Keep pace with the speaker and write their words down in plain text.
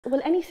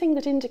Well, anything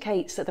that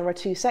indicates that there are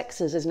two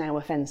sexes is now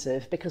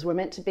offensive, because we're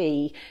meant to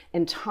be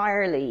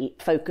entirely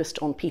focused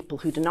on people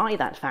who deny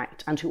that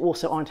fact and who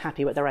also aren't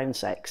happy with their own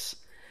sex.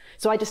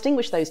 So I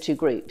distinguish those two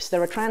groups.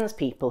 There are trans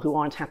people who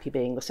aren't happy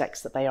being the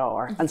sex that they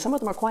are, and some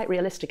of them are quite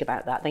realistic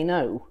about that. They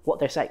know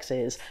what their sex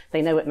is.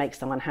 They know it makes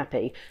them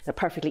unhappy. They're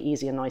perfectly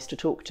easy and nice to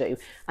talk to.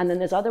 And then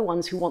there's other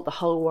ones who want the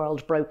whole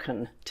world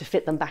broken to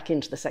fit them back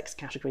into the sex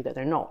category that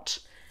they're not.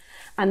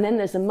 And then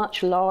there's a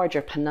much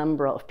larger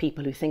penumbra of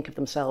people who think of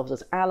themselves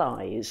as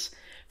allies,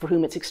 for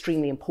whom it's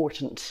extremely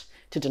important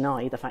to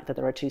deny the fact that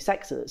there are two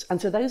sexes.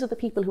 And so those are the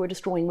people who are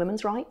destroying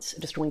women's rights, are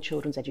destroying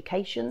children's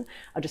education,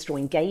 are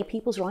destroying gay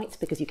people's rights,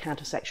 because you can't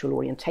have sexual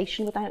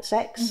orientation without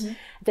sex.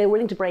 They're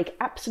willing to break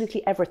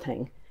absolutely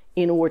everything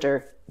in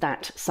order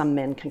that some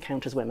men can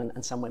count as women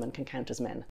and some women can count as men.